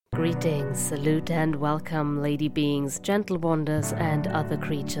Greetings, salute and welcome, lady beings, gentle wonders, and other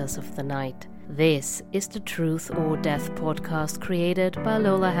creatures of the night. This is the Truth or Death podcast created by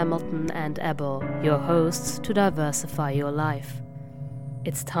Lola Hamilton and Abel, your hosts to diversify your life.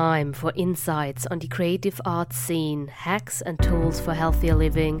 It's time for insights on the creative arts scene, hacks and tools for healthier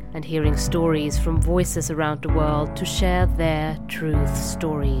living, and hearing stories from voices around the world to share their truth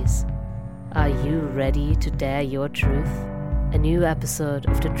stories. Are you ready to dare your truth? A new episode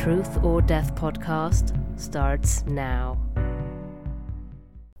of the Truth or Death podcast starts now.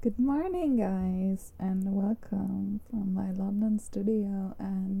 Good morning, guys, and welcome from my London studio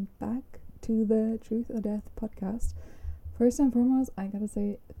and back to the Truth or Death podcast. First and foremost, I gotta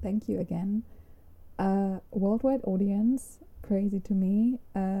say thank you again. Worldwide audience, crazy to me.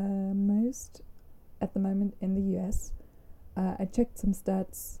 Most at the moment in the US. I checked some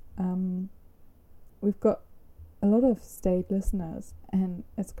stats. We've got a lot of state listeners, and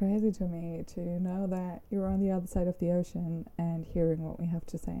it's crazy to me to know that you're on the other side of the ocean and hearing what we have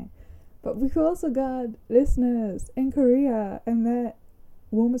to say. But we've also got listeners in Korea, and that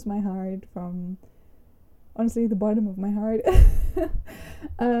warms my heart from honestly the bottom of my heart.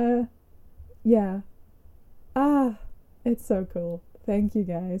 It's so cool. Thank you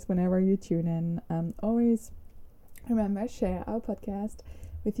guys whenever you tune in. Always remember, share our podcast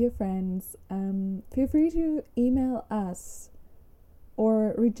with your friends. Feel free to email us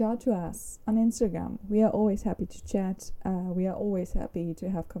or reach out to us on Instagram. We are always happy to chat. We are always happy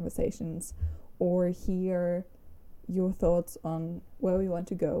to have conversations or hear your thoughts on where we want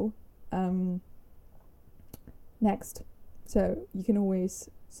to go next. So you can always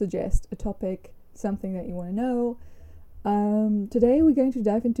suggest a topic, something that you want to know. Today we're going to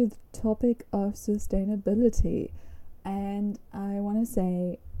dive into the topic of sustainability. And I want to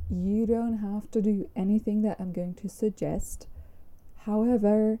say, you don't have to do anything that I'm going to suggest.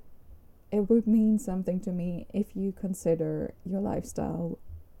 However, it would mean something to me if you consider your lifestyle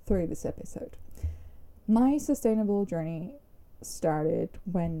through this episode. My sustainable journey started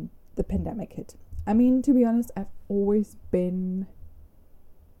when the pandemic hit. I mean, to be honest, I've always been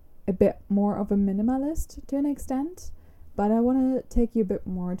a bit more of a minimalist to an extent. But I want to take you a bit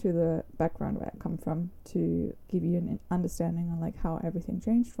more to the background where I come from to give you an understanding on like how everything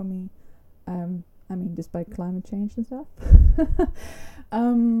changed for me. Despite climate change and stuff.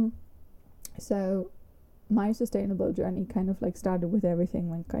 So my sustainable journey kind of like started with everything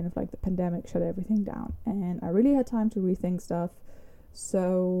when kind of like the pandemic shut everything down. And I really had time to rethink stuff.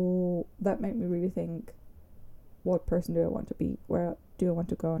 So that made me really think, what person do I want to be? Where do I want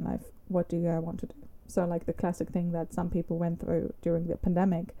to go in life? What do I want to do? So like the classic thing that some people went through during the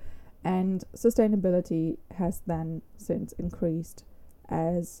pandemic. And sustainability has then since increased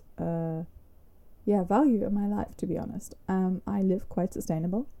as a value in my life, to be honest. I live quite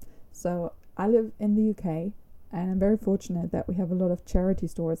sustainable. So I live in the UK and I'm very fortunate that we have a lot of charity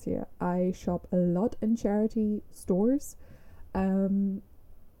stores here. I shop a lot in charity stores. I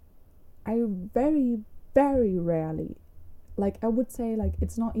very, very rarely, like I would say, like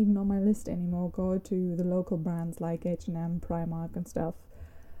it's not even on my list anymore, go to the local brands like H&M, Primark and stuff.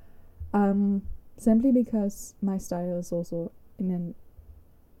 Simply because my style is also in a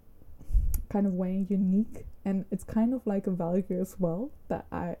kind of way unique, and it's kind of like a value as well, that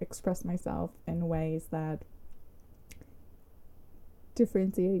I express myself in ways that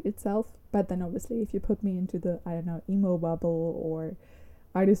differentiate itself. But then obviously if you put me into the, I don't know, emo bubble or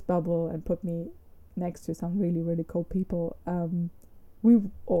artist bubble and put me next to some really, really cool people, we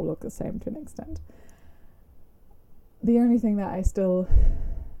all look the same to an extent. The only thing that I still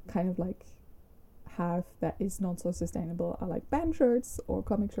kind of like have that is not so sustainable are like band shirts or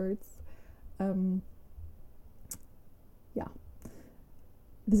comic shirts.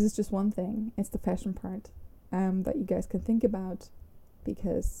 This is just one thing. It's the fashion part that you guys can think about,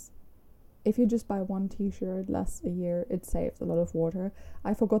 because if you just buy one t-shirt less a year, it saves a lot of water.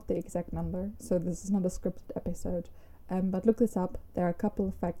 I forgot the exact number, so this is not a scripted episode. But look this up. There are a couple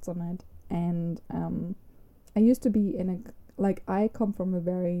of facts on it. And I used to be I come from a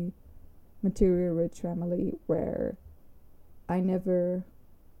very material rich family where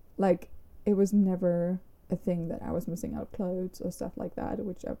it was never a thing that I was missing out clothes or stuff like that,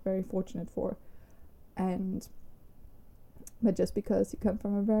 which I'm very fortunate for. But just because you come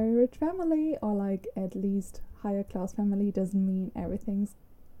from a very rich family or like at least higher class family doesn't mean everything's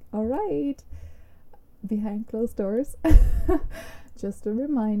alright behind closed doors. Just a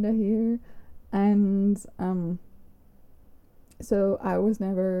reminder here. And so I was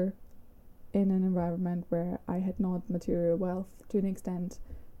never in an environment where I had not material wealth to an extent.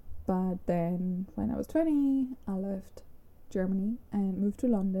 But then when I was 20, I left Germany and moved to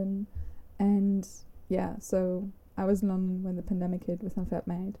London. And yeah, so I was in London when the pandemic hit with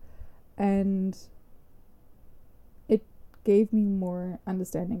Unfat and it gave me more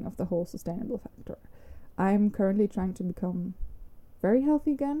understanding of the whole sustainable factor. I'm currently trying to become very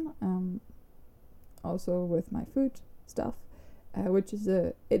healthy again, also with my food stuff, which is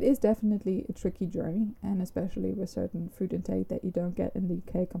it is definitely a tricky journey, and especially with certain food intake that you don't get in the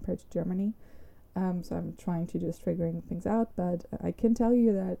UK compared to Germany. So I'm trying to just figuring things out, but I can tell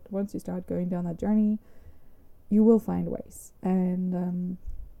you that once you start going down that journey, you will find ways. And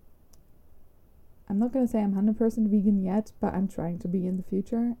I'm not going to say I'm 100% vegan yet, but I'm trying to be in the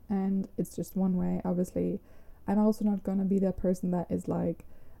future, and it's just one way. Obviously, I'm also not going to be that person that is like,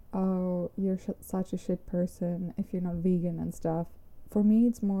 oh, you're such a shit person if you're not vegan and stuff. For me,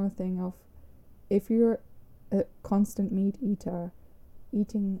 it's more a thing of, if you're a constant meat eater,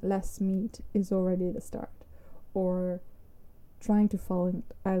 eating less meat is already the start, or trying to find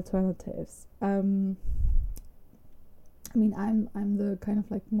alternatives. I mean, I'm the kind of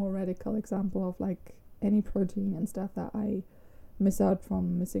like more radical example of like any protein and stuff that I miss out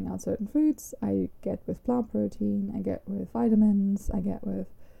from missing out certain foods. I get with plant protein, I get with vitamins, I get with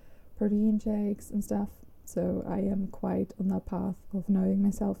protein shakes and stuff. So I am quite on that path of knowing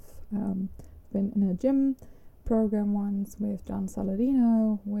myself. Been in a gym program once with John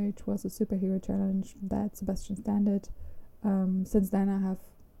Saladino, which was a superhero challenge that Sebastian Stan. Since then I have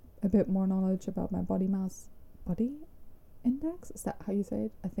a bit more knowledge about my body index, is that how you say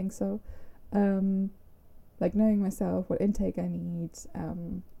it? I think so. Like knowing myself, what intake I need,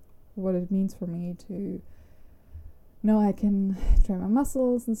 what it means for me to know I can train my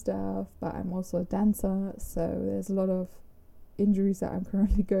muscles and stuff, but I'm also a dancer, so there's a lot of injuries that I'm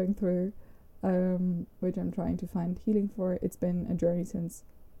currently going through, which I'm trying to find healing for. It's been a journey since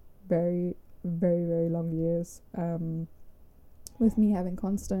very, very, very long years, with me having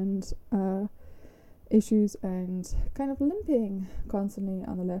constant issues and kind of limping constantly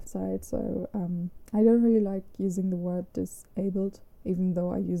on the left side. So I don't really like using the word disabled, even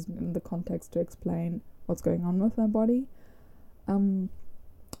though I use it in the context to explain what's going on with my body.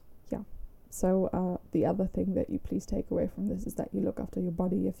 So the other thing that you please take away from this is that you look after your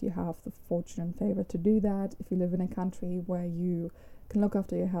body if you have the fortune and favor to do that. If you live in a country where you can look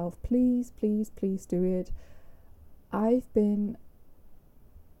after your health, please, please, please do it. I've been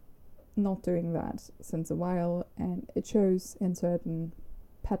not doing that since a while, and it shows in certain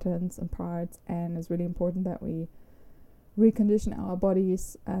patterns and parts, and it's really important that we recondition our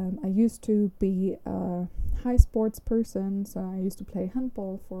bodies. I used to be a high sports person, so I used to play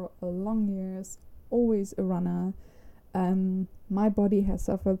handball for a long years, always a runner. My body has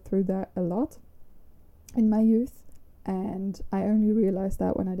suffered through that a lot in my youth, and I only realized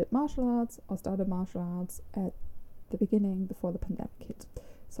that when I did martial arts, or started martial arts at the beginning before the pandemic hit.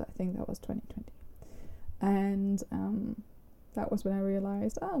 So I think that was 2020, and that was when I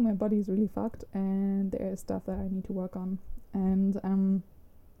realized, oh, my body is really fucked and there is stuff that I need to work on. And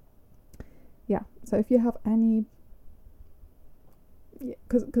so if you have any,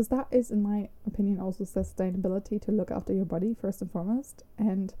 because that is, in my opinion, also sustainability, to look after your body first and foremost,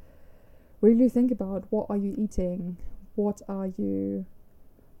 and really think about, what are you eating, what are you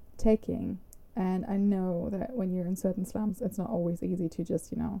taking. And I know that when you're in certain slums, it's not always easy to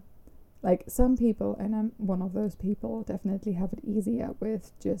just, like some people, and I'm one of those people, definitely have it easier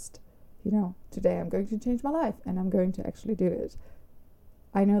with just, today I'm going to change my life and I'm going to actually do it.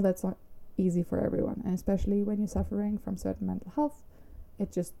 I know that's not easy for everyone, and especially when you're suffering from certain mental health,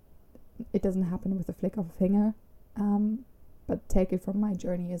 it doesn't happen with a flick of a finger. But take it from my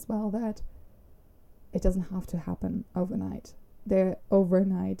journey as well, that it doesn't have to happen overnight. The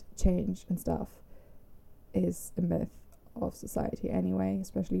overnight change and stuff is a myth of society anyway,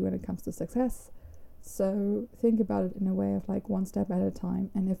 especially when it comes to success. So think about it in a way of like one step at a time.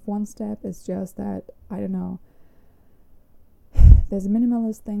 And if one step is just that, I don't know, there's a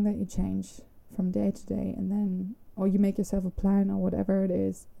minimalist thing that you change from day to day, and then, or you make yourself a plan or whatever it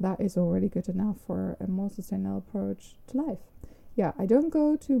is, that is already good enough for a more sustainable approach to life. Yeah, I don't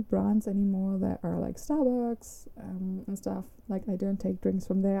go to brands anymore that are like Starbucks and stuff. Like, I don't take drinks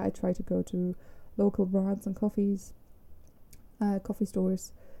from there. I try to go to local brands and coffee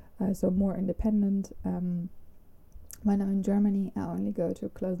stores, so more independent. When I'm in Germany, I only go to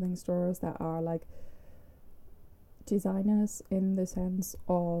clothing stores that are like designers in the sense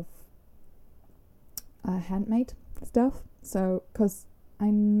of handmade stuff. So, because I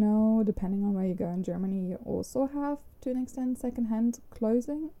know depending on where you go in Germany, you also have, to an extent, secondhand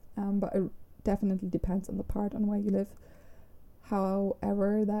clothing, but it definitely depends on the part on where you live.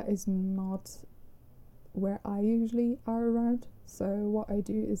 However, that is not where I usually are around. So what I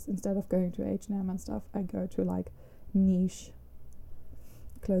do is, instead of going to H&M and stuff, I go to like niche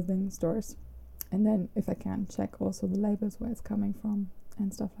clothing stores, and then if I can, check also the labels where it's coming from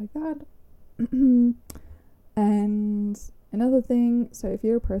and stuff like that. And another thing, so if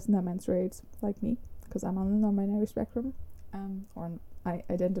you're a person that menstruates like me, because I'm on the non-binary spectrum, or I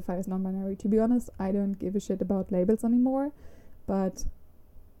identify as non-binary. To be honest, I don't give a shit about labels anymore, but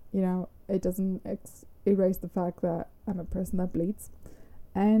you know, it doesn't erase the fact that I'm a person that bleeds.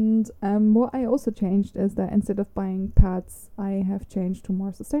 And what I also changed is that instead of buying pads, I have changed to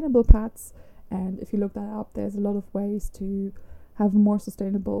more sustainable pads. And if you look that up, there's a lot of ways to have a more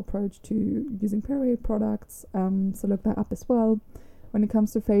sustainable approach to using period products. So look that up as well. When it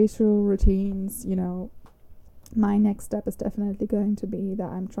comes to facial routines, you know, my next step is definitely going to be that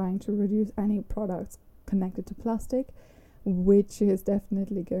I'm trying to reduce any products connected to plastic, which is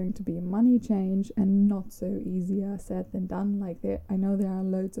definitely going to be a money change and not so easier said than done. Like, I know there are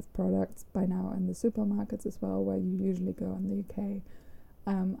loads of products by now in the supermarkets as well, where you usually go in the UK.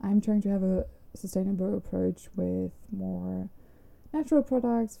 I'm trying to have a sustainable approach with more natural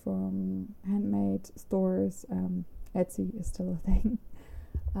products from handmade stores. Etsy is still a thing.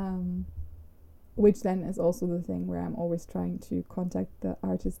 Which then is also the thing where I'm always trying to contact the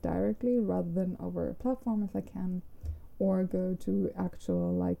artist directly rather than over a platform if I can, or go to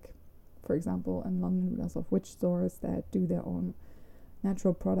actual, like, for example, in London, lots of witch stores that do their own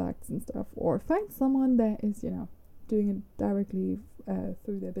natural products and stuff, or find someone that is, you know, doing it directly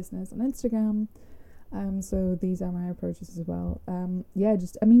through their business on Instagram. So these are my approaches as well.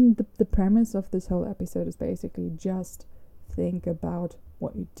 The premise of this whole episode is basically just think about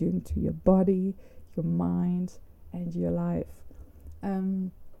what you're doing to your body, your mind, and your life.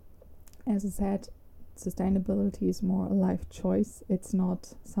 As I said, sustainability is more a life choice. It's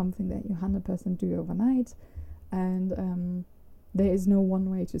not something that you 100% do overnight, and there is no one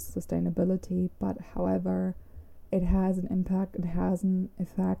way to sustainability, but however, it has an impact, it has an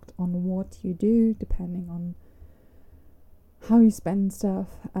effect on what you do depending on how you spend stuff.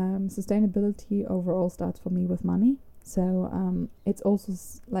 Sustainability overall starts for me with money. So it's also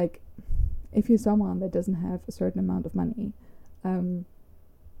like, if you're someone that doesn't have a certain amount of money,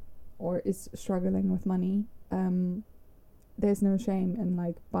 or is struggling with money, there's no shame in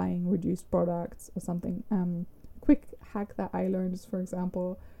like buying reduced products or something. Quick hack that I learned is, for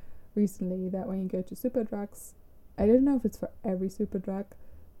example, recently, that when you go to Superdrugs, I don't know if it's for every Superdrug,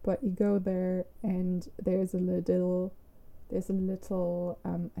 but you go there and there's a little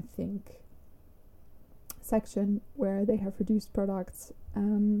I think section where they have reduced products,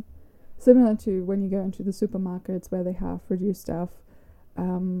 similar to when you go into the supermarkets where they have reduced stuff.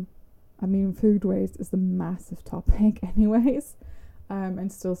 Food waste is a massive topic anyways,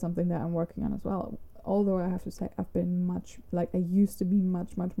 and still something that I'm working on as well. Although I have to say, I used to be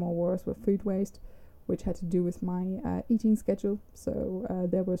much more worse with food waste, which had to do with my eating schedule. So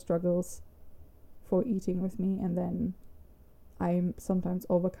there were struggles for eating with me, and then I sometimes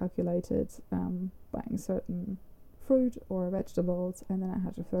overcalculated buying certain fruit or vegetables, and then I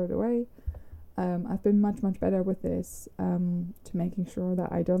had to throw it away. I've been much better with this, to making sure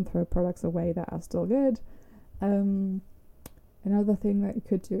that I don't throw products away that are still good. Another thing that you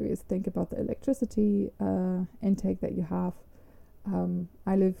could do is think about the electricity intake that you have.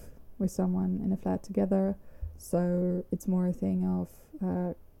 I live with someone in a flat together, so it's more a thing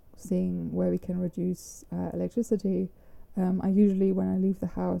of seeing where we can reduce electricity. I usually, when I leave the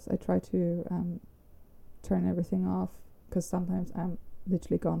house, I try to turn everything off, because sometimes I'm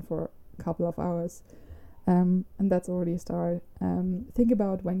literally gone for a couple of hours, and that's already a start. Think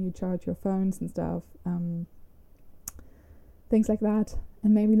about when you charge your phones and stuff, things like that,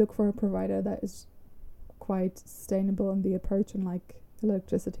 and maybe look for a provider that is quite sustainable in the approach on like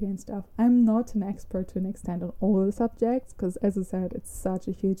electricity and stuff. I'm not an expert to an extent on all the subjects, because as I said, it's such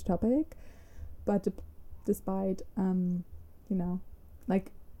a huge topic, but despite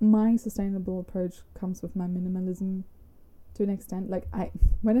like, my sustainable approach comes with my minimalism to an extent. Like,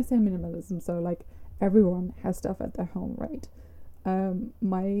 when I say minimalism, so like everyone has stuff at their home, right?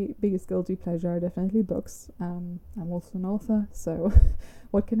 My biggest guilty pleasure are definitely books. I'm also an author, so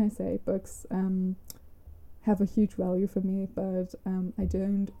what can I say? Books have a huge value for me, but I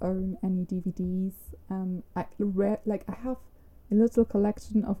don't own any DVDs. I have a little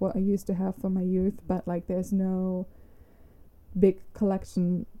collection of what I used to have from my youth, but like, there's no big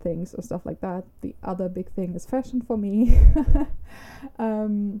collection things or stuff like that. The other big thing is fashion for me.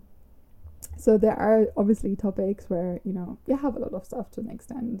 So there are obviously topics where, you have a lot of stuff to an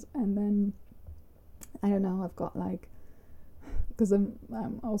extent, and then I don't know, I've got like because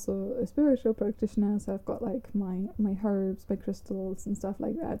I'm also a spiritual practitioner, so I've got like my herbs, my crystals and stuff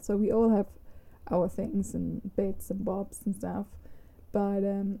like that. So we all have our things and bits and bobs and stuff. But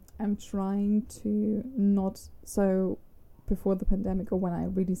I'm trying to not, so before the pandemic, or when I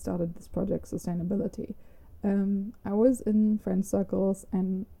really started this project, sustainability, I was in friend circles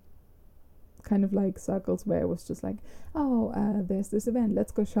and kind of like circles where it was just like, oh, there's this event,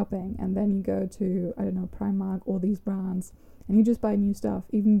 let's go shopping. And then you go to, I don't know, Primark, all these brands, and you just buy new stuff,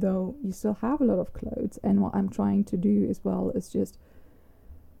 even though you still have a lot of clothes. And what I'm trying to do as well is just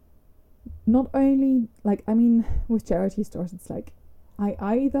not only, like, I mean, with charity stores, it's like, I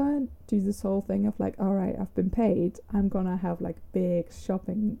either do this whole thing of like, all right, I've been paid, I'm gonna have like big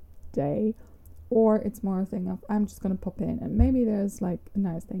shopping day, or it's more a thing of I'm just gonna pop in and maybe there's like a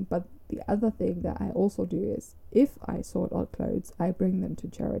nice thing. But the other thing that I also do is, if I sort out clothes, I bring them to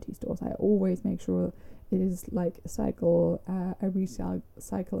charity stores. I always make sure it is like a cycle, a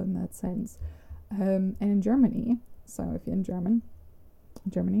recycle in that sense. And in Germany, so if you're in Germany,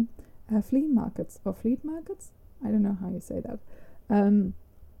 flea markets, I don't know how you say that.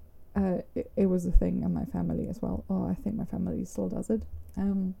 It was a thing in my family as well. Oh, I think my family still does it.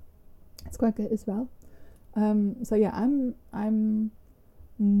 It's quite good as well. So yeah, I'm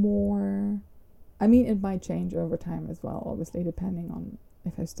more, I mean, it might change over time as well, obviously, depending on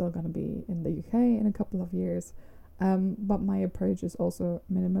if I'm still gonna be in the UK in a couple of years. But my approach is also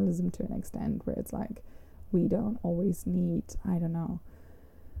minimalism to an extent, where it's like, we don't always need, I don't know,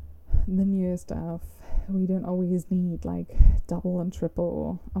 the new stuff. We don't always need like double and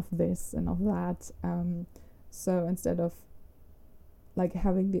triple of this and of that. So instead of like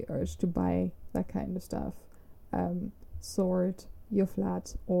having the urge to buy that kind of stuff, sort your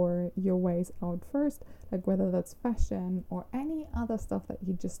flat or your ways out first, like whether that's fashion or any other stuff that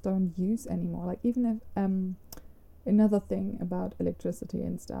you just don't use anymore. Like even if another thing about electricity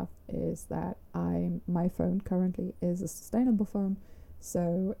and stuff is that my phone currently is a sustainable phone.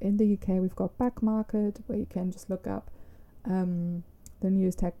 So in the UK we've got Back Market, where you can just look up the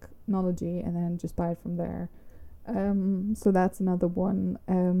newest technology and then just buy it from there. So that's another one.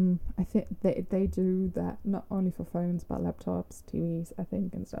 I think they do that not only for phones but laptops, TVs, I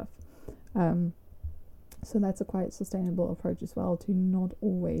think, and stuff. So that's a quite sustainable approach as well, to not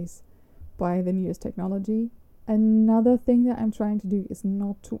always buy the newest technology. Another thing that I'm trying to do is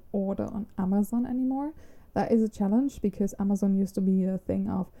not to order on Amazon anymore. That is a challenge, because Amazon used to be a thing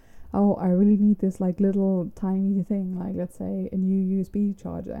of, oh, I really need this like little tiny thing, like let's say a new USB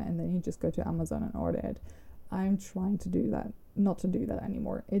charger, and then you just go to Amazon and order it. I'm trying to do that, not to do that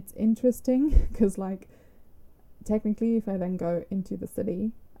anymore. It's interesting because like technically if I then go into the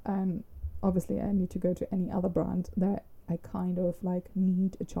city, and obviously I need to go to any other brand that I kind of like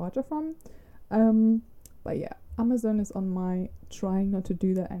need a charger from. But yeah, Amazon is on my trying not to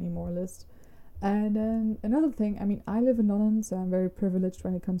do that anymore list. And then another thing, I mean, I live in London, so I'm very privileged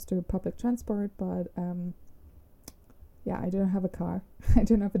when it comes to public transport, but yeah, I don't have a car. I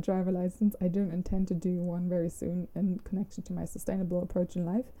don't have a driver license. I don't intend to do one very soon in connection to my sustainable approach in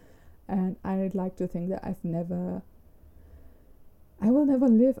life. And I'd like to think that I will never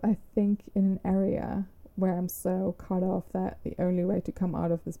live, I think, in an area where I'm so cut off that the only way to come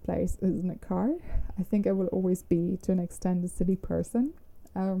out of this place is in a car. I think I will always be, to an extent, a city person.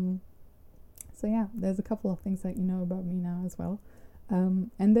 So yeah, there's a couple of things that you know about me now as well.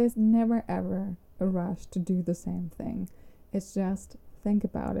 And there's never ever a rush to do the same thing. It's just think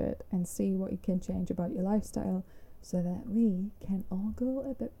about it and see what you can change about your lifestyle, so that we can all go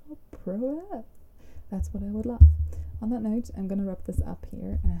a bit more pro up. That's what I would love. On that note, I'm gonna wrap this up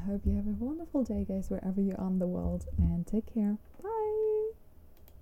here, and I hope you have a wonderful day, guys, wherever you are in the world, and take care. Bye.